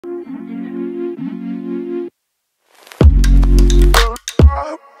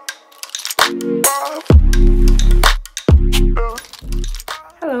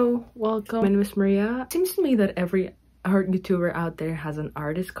Hello, welcome. My name is Maria. It seems to me that every art YouTuber out there has an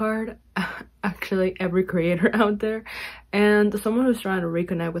artist card. Actually, every creator out there. And as someone who's trying to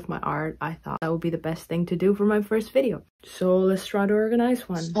reconnect with my art, I thought that would be the best thing to do for my first video. So let's try to organize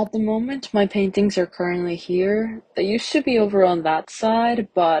one. At the moment, my paintings are currently here. They used to be over on that side,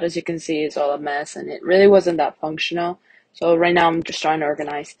 but as you can see, it's all a mess and it really wasn't that functional. So right now I'm just trying to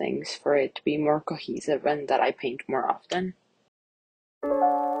organize things for it to be more cohesive and that I paint more often.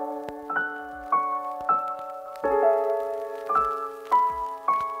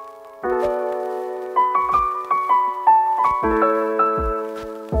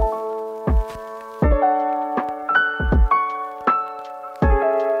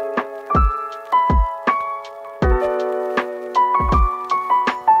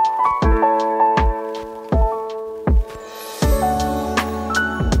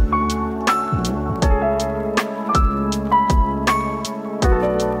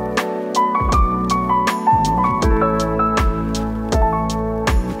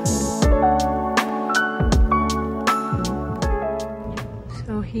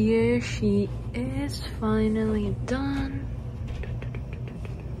 Here she is, finally done.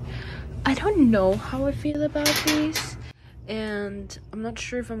 I don't know how I feel about these, and I'm not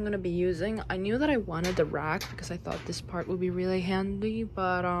sure if I'm gonna be using. I knew that I wanted the rack because I thought this part would be really handy,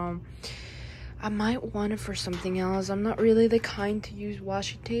 but I might want it for something else. I'm not really the kind to use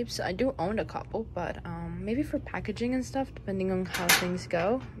washi tapes. I do own a couple, but maybe for packaging and stuff, depending on how things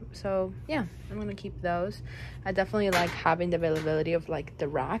go. So yeah, I'm gonna keep those. I definitely like having the availability of like the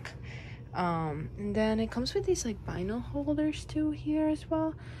rack. And then it comes with these like vinyl holders too here as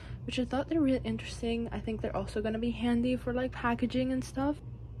well, which I thought they're really interesting. I think they're also gonna be handy for like packaging and stuff.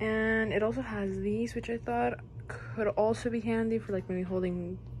 And it also has these, which I thought could also be handy for like maybe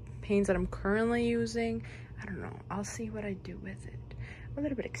holding paints that I'm currently using. I don't know, I'll see what I do with it. I'm a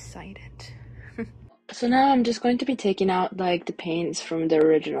little bit excited. So now I'm just going to be taking out like the paints from the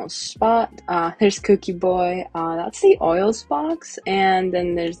original spot. There's Cookie Boy, that's the oils box, and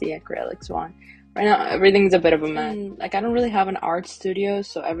then there's the acrylics one. Right now everything's a bit of a mess. Like I don't really have an art studio,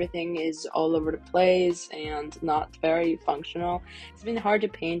 so everything is all over the place and not very functional. It's been hard to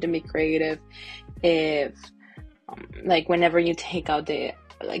paint and be creative if like whenever you take out the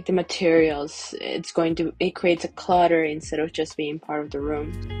materials, it creates a clutter instead of just being part of the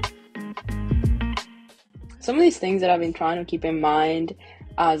room. Some of these things that I've been trying to keep in mind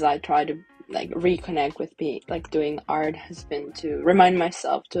as I try to like reconnect with doing art has been to remind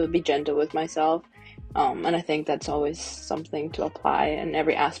myself to be gentle with myself. And I think that's always something to apply in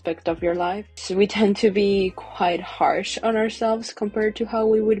every aspect of your life. So we tend to be quite harsh on ourselves compared to how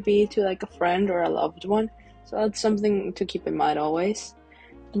we would be to like a friend or a loved one. So that's something to keep in mind always.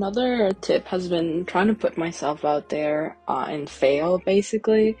 Another tip has been trying to put myself out there and fail,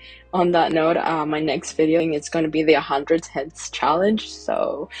 basically. On that note, my next video is going to be the 100 hits challenge,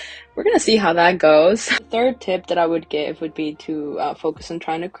 so we're going to see how that goes. The third tip that I would give would be to focus on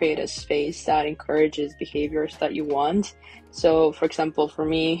trying to create a space that encourages behaviors that you want. So, for example, for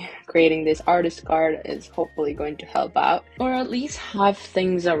me, creating this artist card is hopefully going to help out. Or at least have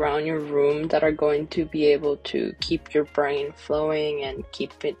things around your room that are going to be able to keep your brain flowing and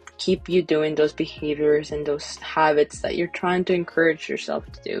keep you doing those behaviors and those habits that you're trying to encourage yourself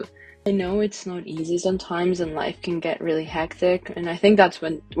to do. I know it's not easy sometimes and life can get really hectic, and I think that's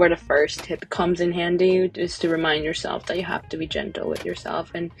where the first tip comes in handy, is to remind yourself that you have to be gentle with yourself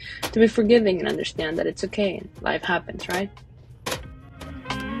and to be forgiving and understand that it's okay and life happens, right?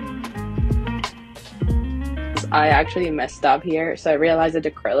 I actually messed up here, so I realized that the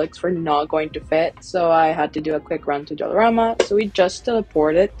acrylics were not going to fit, so I had to do a quick run to Dollarama. So we just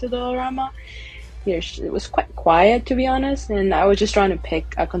teleported to Dollarama. Here, it was quite quiet, to be honest, and I was just trying to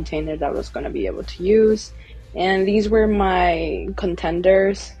pick a container that I was going to be able to use. And these were my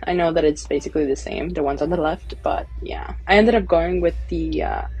contenders. I know that it's basically the same, the ones on the left, but yeah. I ended up going with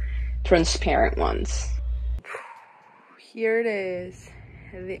the transparent ones. Here it is,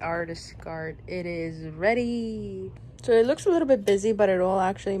 the artist card. It is ready. So it looks a little bit busy, but it all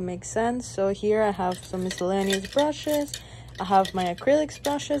actually makes sense. So here I have some miscellaneous brushes. I have my acrylics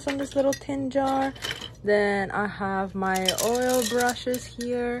brushes on this little tin jar. Then I have my oil brushes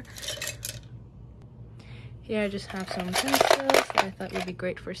here. Here I just have some pencils that I thought would be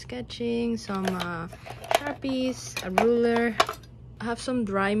great for sketching. Some Sharpies, a ruler, I have some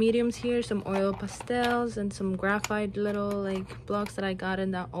dry mediums here, some oil pastels, and some graphite little like blocks that I got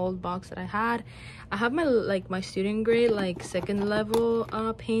in that old box that I had. I have my my student grade like second level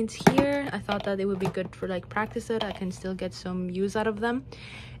paints here. I thought that it would be good for like practice it. I can still get some use out of them.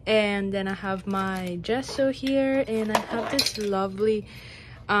 And then I have my gesso here, and I have this lovely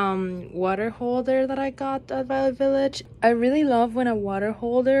water holder that I got at Violet Village. I really love when a water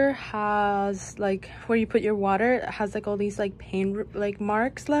holder has like where you put your water, it has like all these like paint like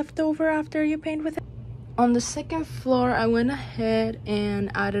marks left over after you paint with it. On the second floor, I went ahead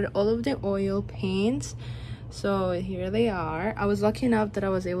and added all of the oil paints. So here they are. I was lucky enough that I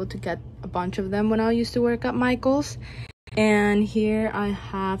was able to get a bunch of them when I used to work at Michael's. And here I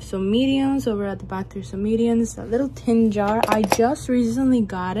have some mediums. Over at the back there's some mediums, a little tin jar. I just recently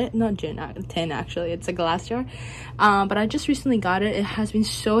got it, not tin actually, it's a glass jar, but I just recently got it. It has been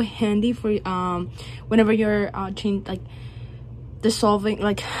so handy for whenever you're dissolving,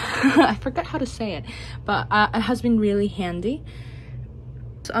 like I forgot how to say it, but it has been really handy.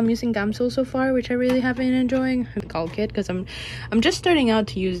 So I'm using Gamsol so far, which I really have been enjoying. Call kit because I'm just starting out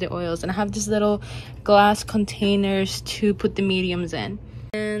to use the oils, and I have these little glass containers to put the mediums in.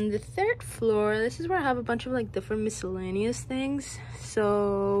 And the third floor, this is where I have a bunch of like different miscellaneous things.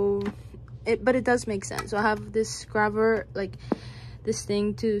 So but it does make sense. So I have this scrubber, like this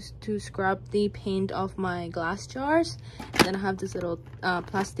thing to scrub the paint off my glass jars. And then I have this little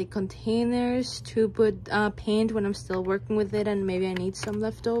plastic containers to put paint when I'm still working with it and maybe I need some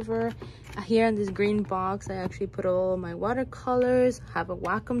left over. Here in this green box I actually put all of my watercolors. I have a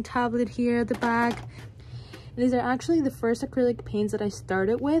Wacom tablet here at the back. These are actually the first acrylic paints that I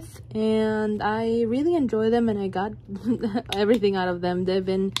started with, and I really enjoy them, and I got everything out of them. They've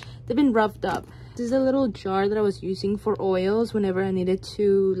been roughed up. This is a little jar that I was using for oils whenever I needed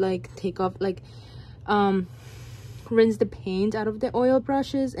to like take off, like rinse the paint out of the oil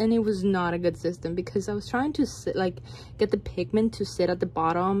brushes, and it was not a good system because I was trying to get the pigment to sit at the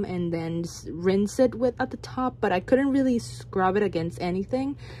bottom and then rinse it at the top, but I couldn't really scrub it against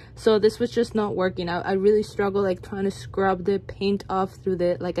anything, so this was just not working out. I really struggled like trying to scrub the paint off through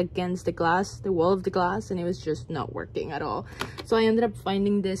the against the glass, the wall of the glass, and it was just not working at all. So I ended up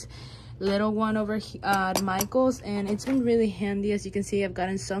finding this little one over here at Michael's, and it's been really handy. As you can see, I've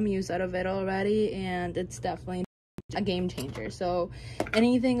gotten some use out of it already, and it's definitely a game changer. So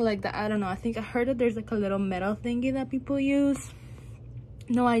anything like that, I don't know, I think I heard that there's like a little metal thingy that people use,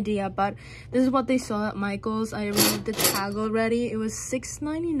 no idea, but this is what they saw at Michael's. I removed the tag already. It was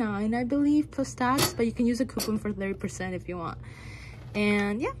 $6.99 I believe plus tax, but you can use a coupon for 30% if you want.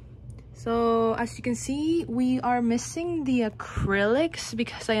 And yeah, so as you can see, we are missing the acrylics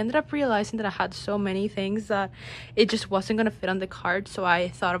because I ended up realizing that I had so many things that it just wasn't going to fit on the cart. So I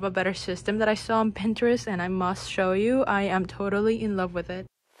thought of a better system that I saw on Pinterest, and I must show you. I am totally in love with it.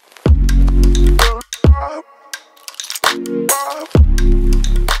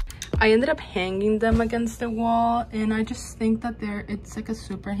 I ended up hanging them against the wall, and I just think that it's like a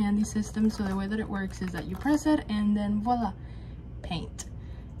super handy system. So the way that it works is that you press it and then voila, paint.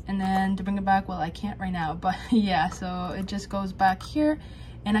 And then to bring it back, well, I can't right now, but yeah, so it just goes back here,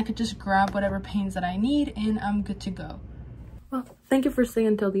 and I could just grab whatever paints that I need, and I'm good to go. Well, thank you for staying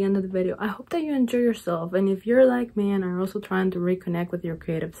until the end of the video. I hope that you enjoy yourself, and if you're like me and are also trying to reconnect with your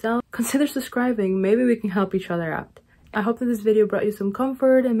creative self, consider subscribing. Maybe we can help each other out. I hope that this video brought you some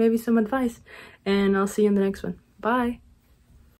comfort and maybe some advice, and I'll see you in the next one. Bye!